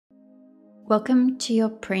Welcome to your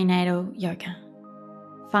prenatal yoga.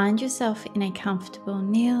 Find yourself in a comfortable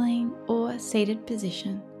kneeling or seated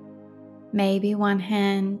position. Maybe one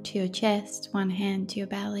hand to your chest, one hand to your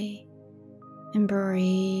belly, and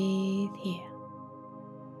breathe here.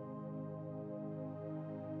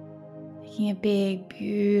 Taking a big,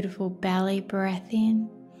 beautiful belly breath in,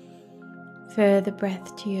 further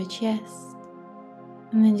breath to your chest,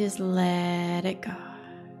 and then just let it go.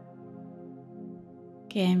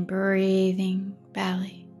 Again, breathing,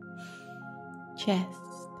 belly, chest,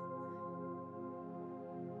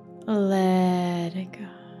 let it go.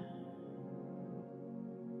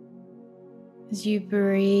 As you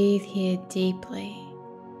breathe here deeply,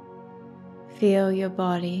 feel your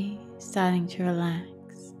body starting to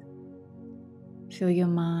relax. Feel your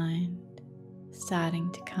mind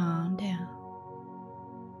starting to calm down.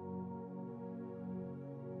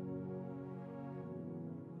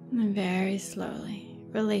 And very slowly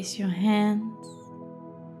release your hands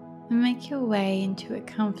and make your way into a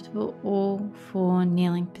comfortable all-four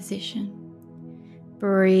kneeling position.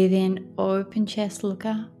 Breathe in, open chest, look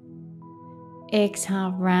up.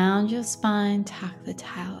 Exhale, round your spine, tuck the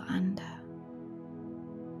tail under.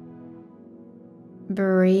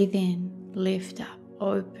 Breathe in, lift up,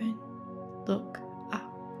 open, look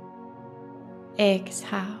up.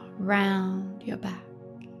 Exhale, round your back.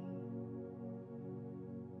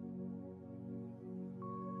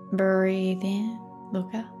 Breathe in,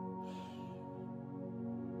 look up.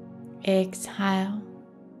 Exhale,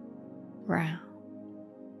 round.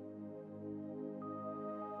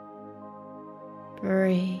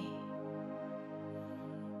 Breathe.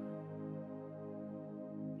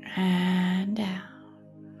 And out.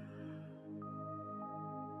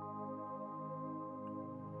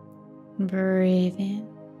 Breathe in.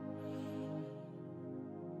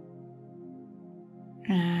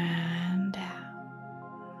 And out.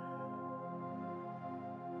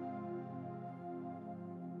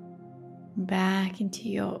 Back into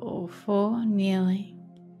your all four kneeling.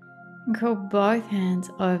 And curl both hands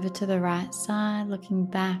over to the right side, looking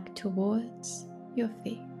back towards your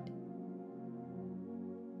feet.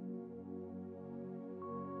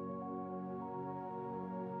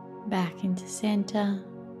 Back into center.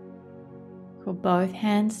 Curl both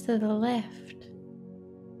hands to the left.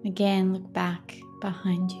 Again, look back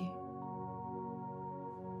behind you.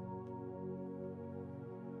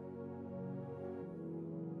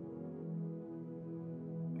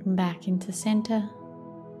 Back into center.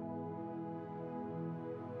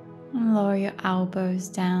 And lower your elbows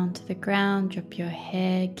down to the ground, drop your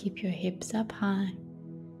head, keep your hips up high.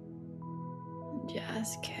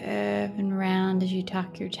 Just curve and round as you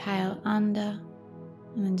tuck your tail under,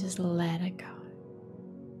 and then just let it go.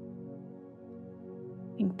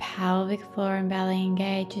 And pelvic floor and belly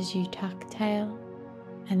engage as you tuck tail,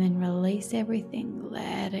 and then release everything,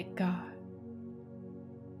 let it go.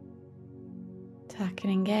 Tuck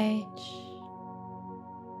and engage,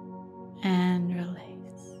 and release.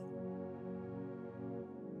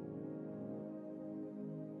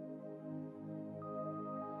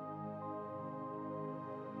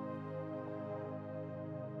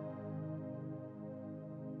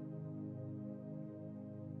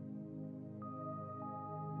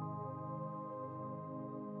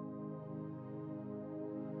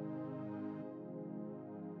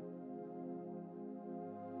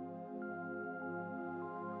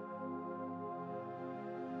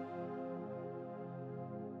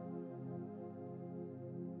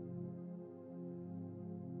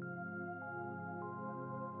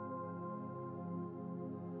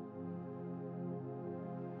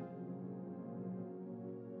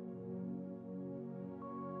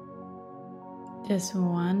 Just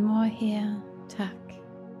one more here, tuck,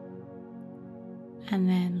 and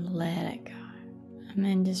then let it go. And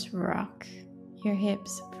then just rock your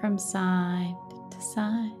hips from side to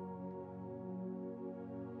side.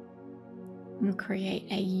 And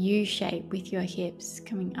create a U shape with your hips,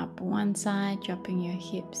 coming up one side, dropping your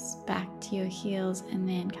hips back to your heels, and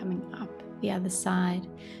then coming up the other side,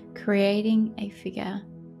 creating a figure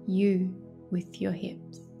U with your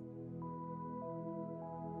hips.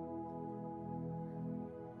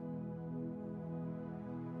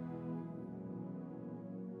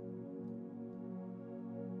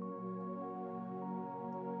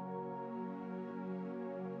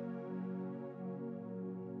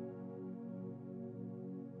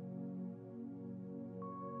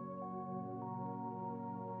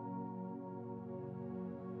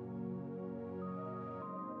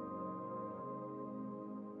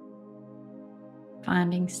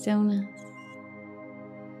 Finding stillness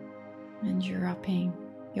and dropping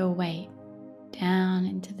your weight down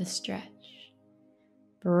into the stretch.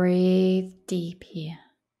 Breathe deep here.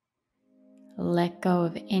 Let go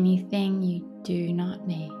of anything you do not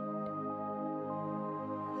need.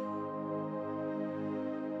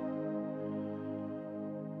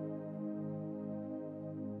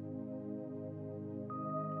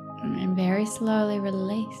 And very slowly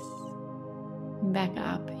release. Back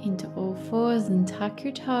up into all fours and tuck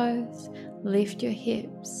your toes. Lift your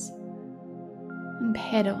hips and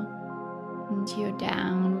pedal into your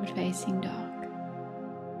downward facing dog.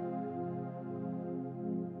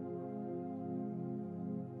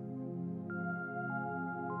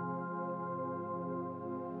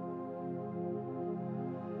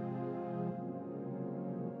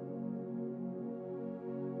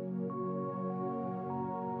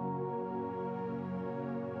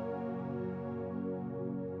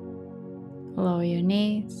 Lower your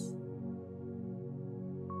knees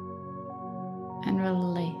and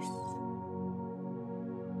release.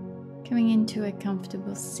 Coming into a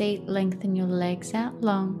comfortable seat, lengthen your legs out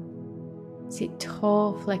long. Sit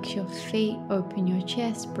tall, flex your feet, open your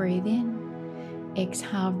chest, breathe in.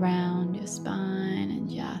 Exhale, round your spine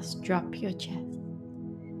and just drop your chest.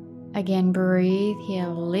 Again, breathe here,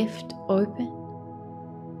 lift, open.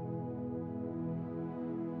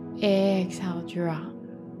 Exhale, drop.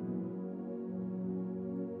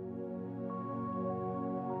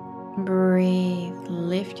 Breathe,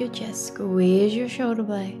 lift your chest, squeeze your shoulder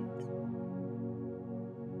blades.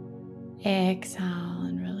 Exhale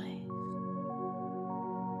and release.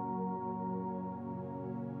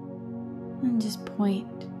 And just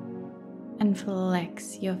point and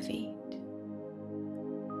flex your feet.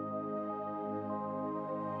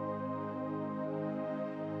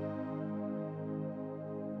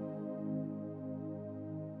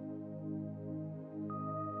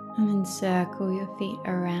 And then circle your feet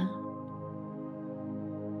around.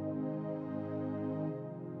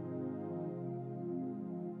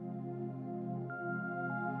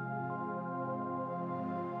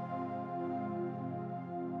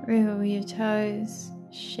 Wriggle your toes,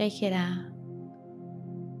 shake it out.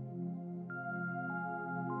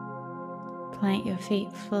 Plant your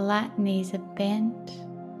feet flat, knees are bent.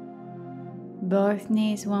 Both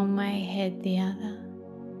knees one way, head the other.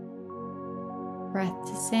 Breath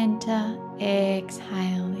to center,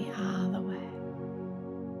 exhale the other way.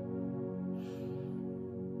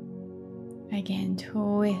 Again,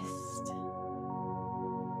 twist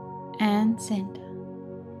and center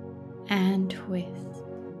and twist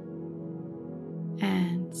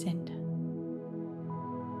and center.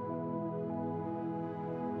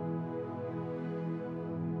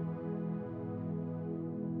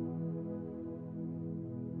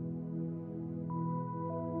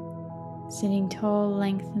 Sitting tall,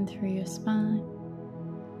 lengthen through your spine.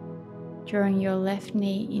 Drawing your left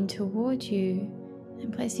knee in towards you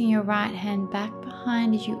and placing your right hand back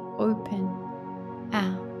behind as you open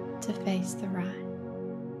out to face the right.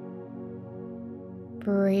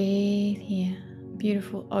 Breathe here.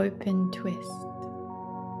 Beautiful open twist.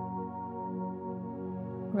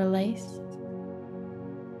 Release.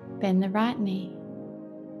 Bend the right knee.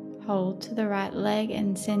 Hold to the right leg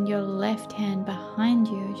and send your left hand behind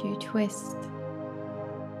you as you twist.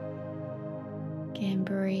 Again,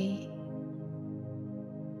 breathe.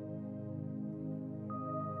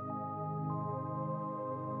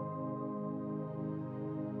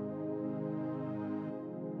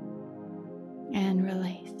 And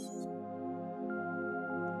release.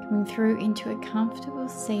 Coming through into a comfortable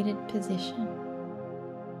seated position.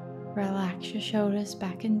 Relax your shoulders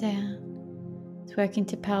back and down. Let's work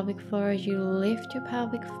into pelvic floor as you lift your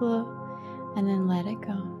pelvic floor and then let it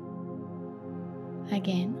go.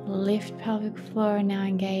 Again, lift pelvic floor and now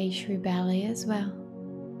engage through belly as well.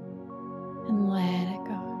 And let it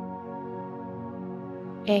go.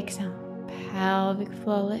 Exhale, pelvic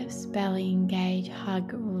floor lifts, belly engage,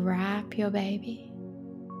 hug, wrap your baby.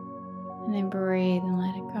 And then breathe and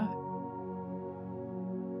let it go.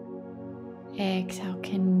 Exhale,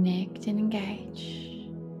 connect and engage.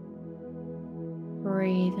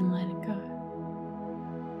 Breathe and let it go.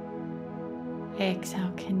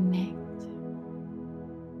 Exhale, connect.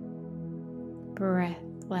 Breath,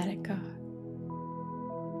 let it go.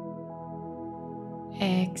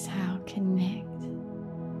 Exhale, connect.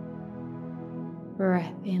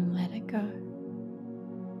 Breath in, let it go.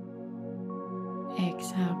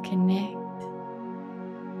 Exhale, connect.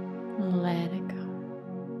 Let it go.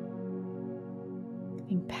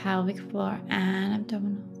 In pelvic floor and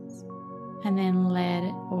abdominals. And then let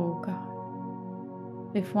it all go.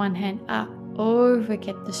 Lift one hand up, over,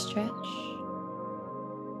 get the stretch.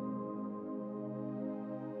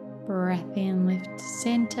 Breath in, lift to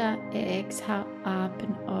center, exhale up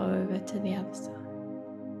and over to the other side.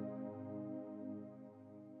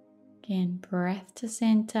 Again, breath to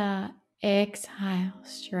center, exhale,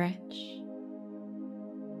 stretch.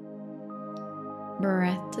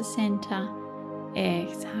 Breath to center,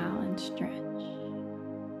 exhale and stretch.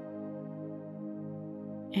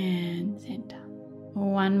 And center.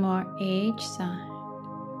 One more each side.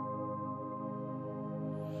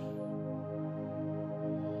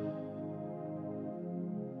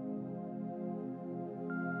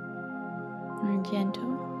 And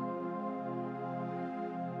gentle.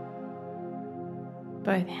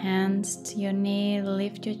 Both hands to your knee,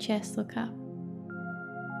 lift your chest, look up.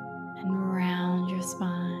 And round your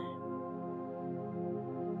spine.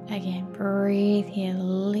 Again, breathe here,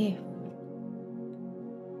 lift.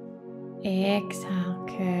 Exhale,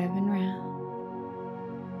 curve and round.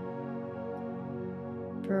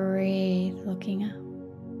 Breathe, looking up.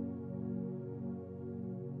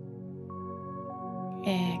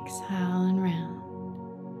 Exhale and round.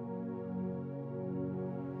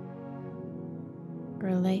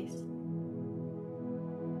 Release.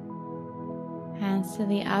 Hands to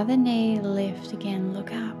the other knee, lift again,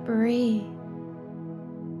 look up, breathe.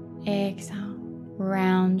 Exhale,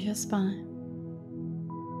 round your spine.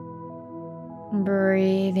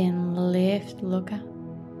 Breathe in, lift, look up.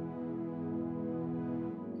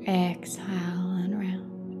 Exhale and round.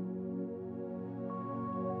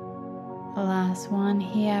 Last one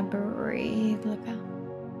here, breathe, look up.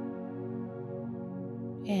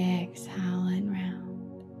 Exhale and round.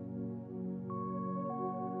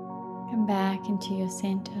 Come back into your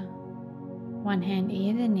center. One hand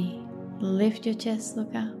either knee. Lift your chest,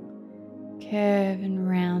 look up. Curve and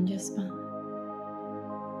round your spine.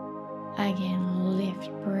 Again,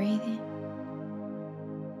 lift, breathe in.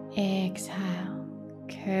 Exhale,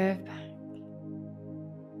 curve back.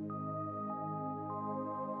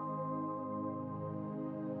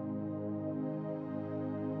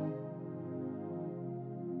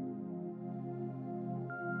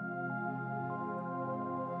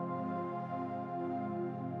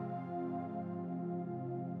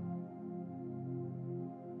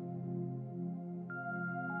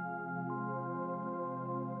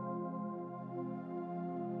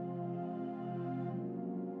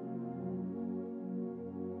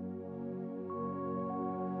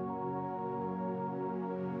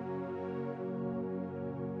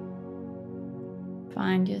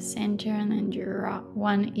 Find your center and then drop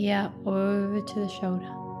one ear over to the shoulder.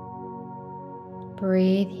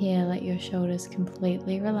 Breathe here, let your shoulders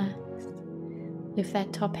completely relax. Lift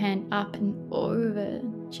that top hand up and over,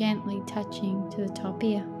 gently touching to the top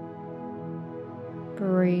ear.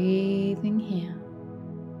 Breathing here.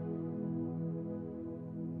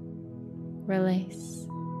 Release.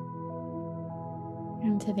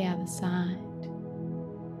 And to the other side.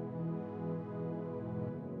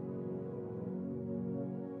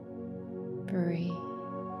 Breathe.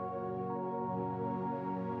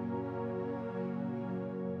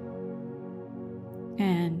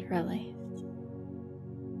 And release.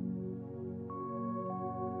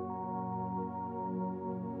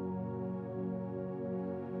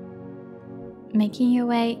 Making your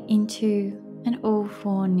way into an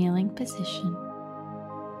all-four kneeling position.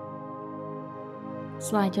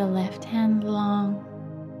 Slide your left hand long,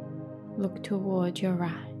 look towards your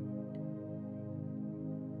right.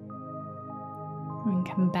 And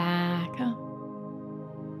come back up.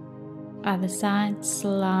 Other side,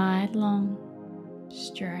 slide long,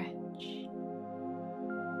 stretch.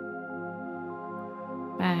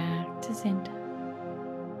 Back to center.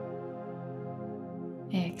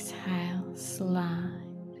 Exhale, slide.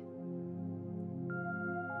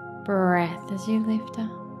 Breath as you lift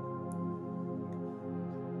up.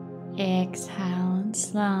 Exhale and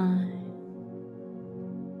slide.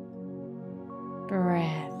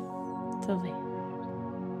 Breath to lift.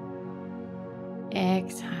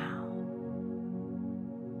 Exhale.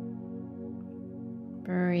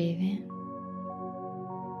 Breathe in.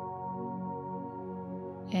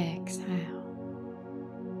 Exhale.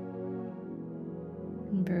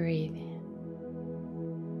 Breathe in.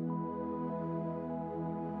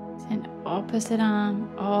 Send opposite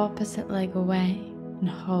arm, opposite leg away and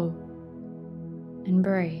hold and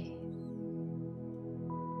breathe.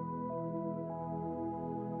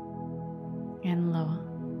 And lower.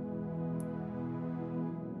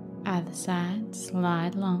 Other side,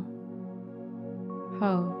 slide long.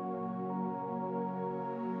 Hold.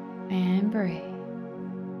 And breathe.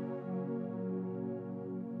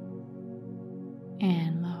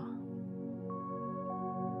 And lower.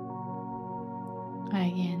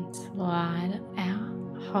 Again, slide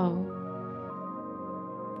out, hold.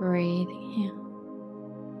 Breathing in.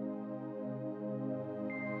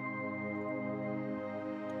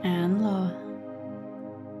 And lower.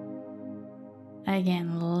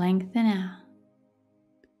 Again, lengthen out.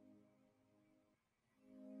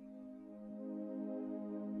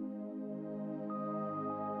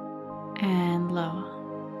 And lower.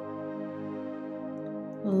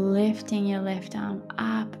 Lifting your left arm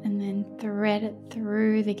up and then thread it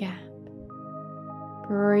through the gap.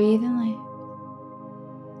 Breathe and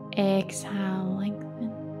lift. Exhale,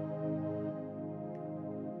 lengthen.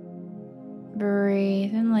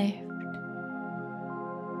 Breathe and lift.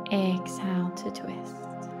 Exhale to twist.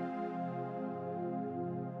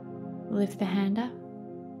 Lift the hand up.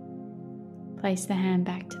 Place the hand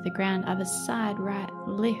back to the ground. Other side, right,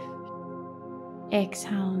 lift.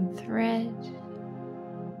 Exhale and thread.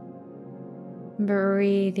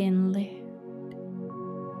 Breathe in, lift.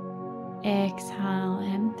 Exhale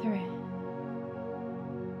and thread.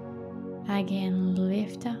 Again,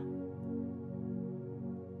 lift up.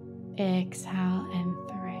 Exhale and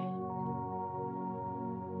thread.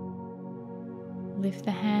 Lift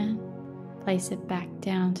the hand. Place it back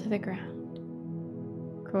down to the ground.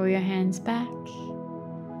 Crawl your hands back.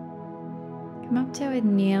 Come up to a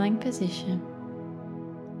kneeling position.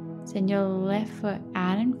 Send your left foot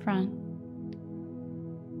out in front.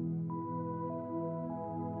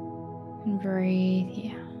 And breathe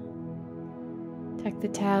here. Tuck the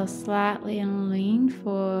tail slightly and lean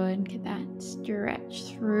forward and get that stretch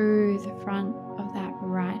through the front of that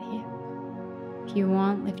right hip. If you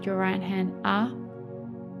want, lift your right hand up.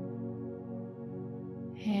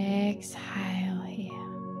 Exhale here.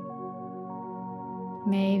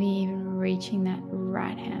 Maybe even reaching that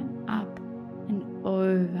right hand up and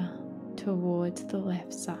over towards the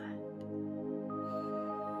left side.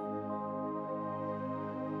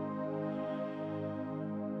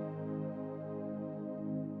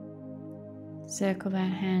 Circle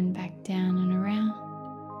that hand back down and around.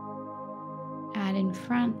 Out in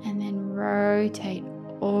front and then rotate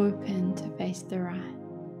open to face the right.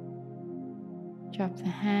 Drop the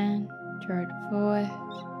hand, draw it forward,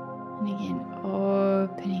 and again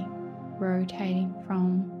opening, rotating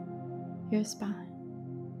from your spine.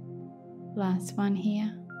 Last one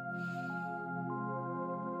here.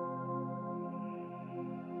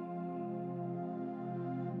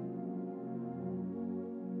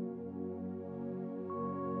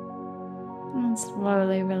 And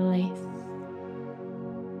slowly release.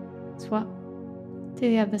 Swap to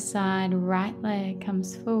the other side, right leg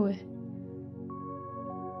comes forward.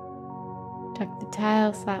 Tuck the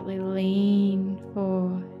tail, slightly lean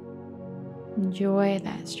forward. Enjoy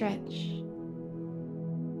that stretch.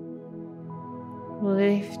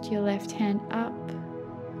 Lift your left hand up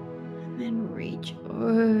and then reach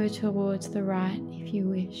over towards the right if you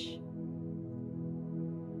wish.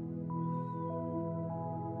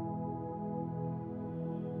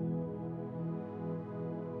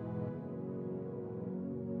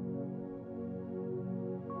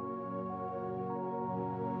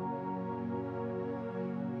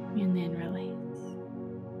 And then release.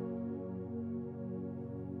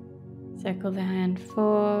 Circle the hand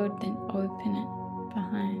forward, then open it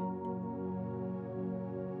behind.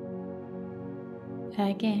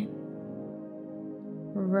 Again,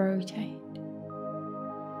 rotate.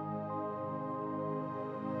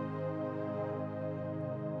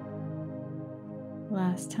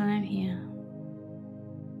 Last time here.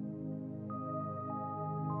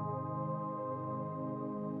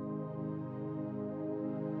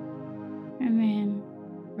 And then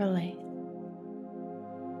release.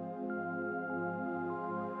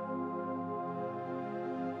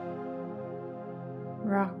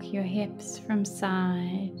 Rock your hips from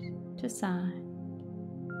side to side.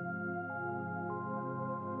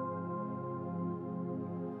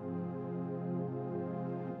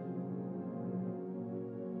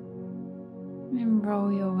 And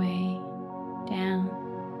roll your way down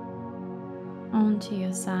onto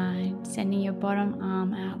your side, sending your bottom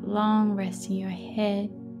arm out long, resting your head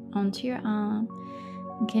onto your arm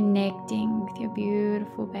and connecting with your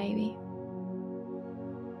beautiful baby.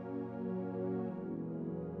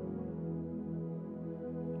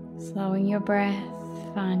 Slowing your breath,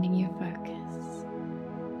 finding your focus.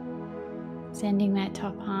 Sending that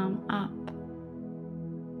top arm up,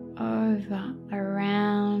 over,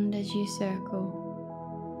 around as you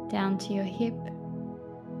circle, down to your hip.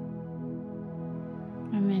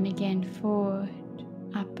 And then again forward,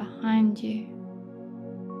 up behind you.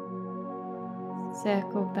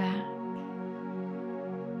 Circle back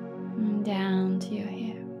and down to your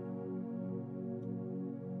hip.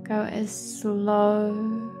 Go as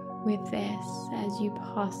slow with this as you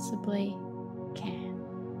possibly can.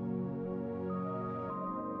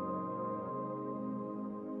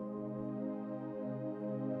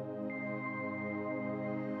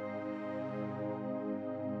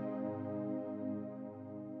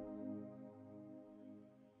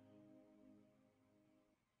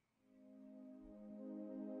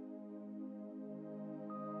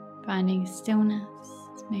 Finding stillness,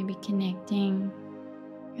 maybe connecting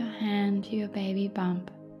your hand to your baby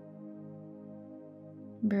bump.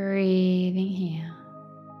 Breathing here.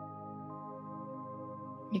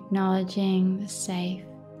 Acknowledging the safe,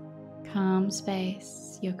 calm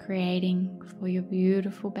space you're creating for your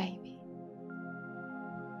beautiful baby.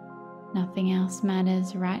 Nothing else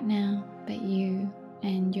matters right now but you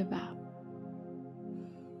and your bub.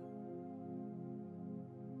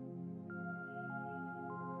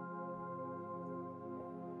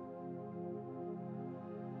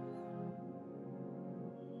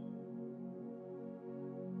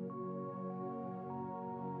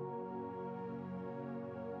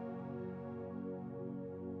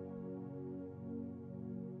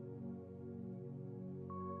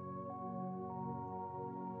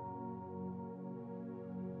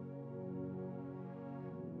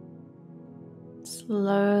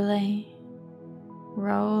 Slowly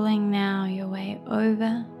rolling now your way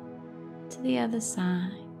over to the other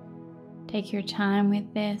side. Take your time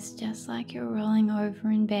with this, just like you're rolling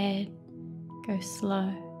over in bed. Go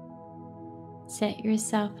slow. Set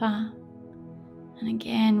yourself up. And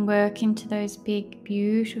again, work into those big,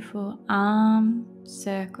 beautiful arm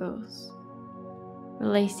circles.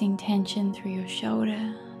 Releasing tension through your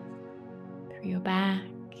shoulder, through your back.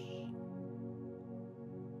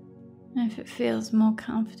 And if it feels more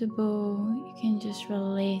comfortable, you can just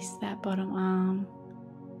release that bottom arm.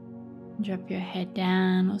 Drop your head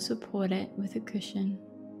down or support it with a cushion.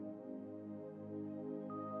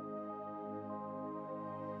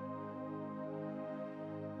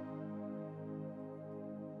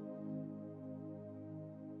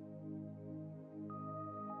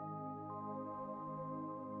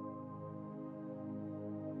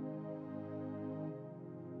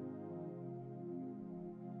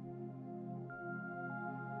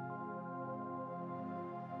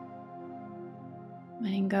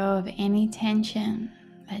 Letting go of any tension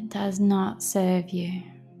that does not serve you.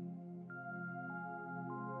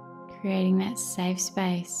 Creating that safe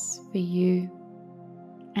space for you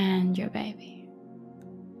and your baby.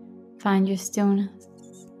 Find your stillness.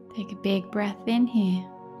 Take a big breath in here.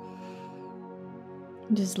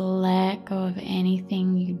 Just let go of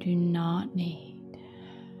anything you do not need.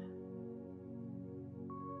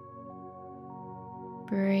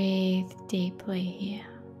 Breathe deeply here.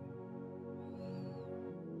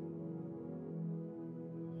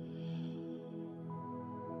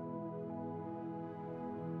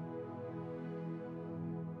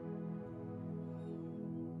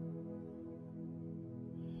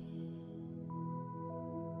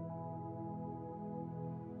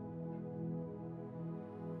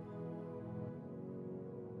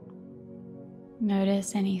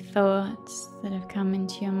 Notice any thoughts that have come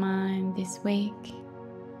into your mind this week.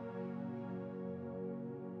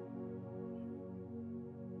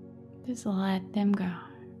 Just let them go.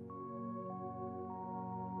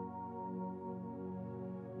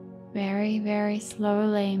 Very, very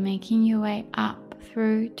slowly making your way up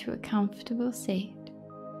through to a comfortable seat.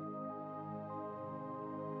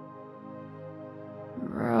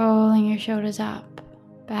 Rolling your shoulders up,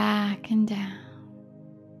 back and down.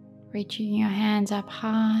 Reaching your hands up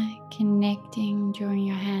high, connecting, drawing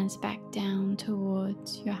your hands back down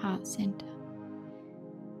towards your heart center.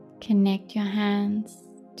 Connect your hands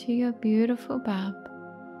to your beautiful bub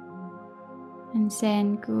and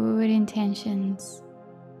send good intentions,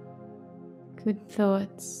 good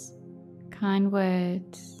thoughts, kind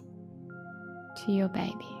words to your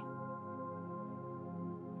baby.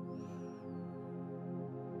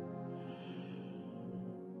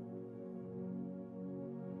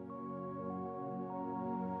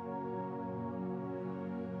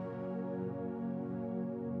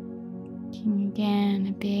 Again,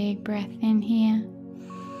 a big breath in here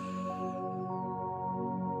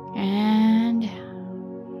and out.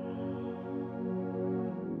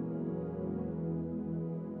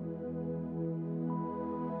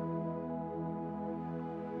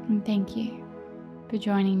 And thank you for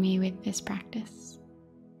joining me with this practice.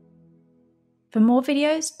 For more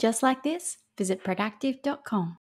videos just like this, visit productive.com.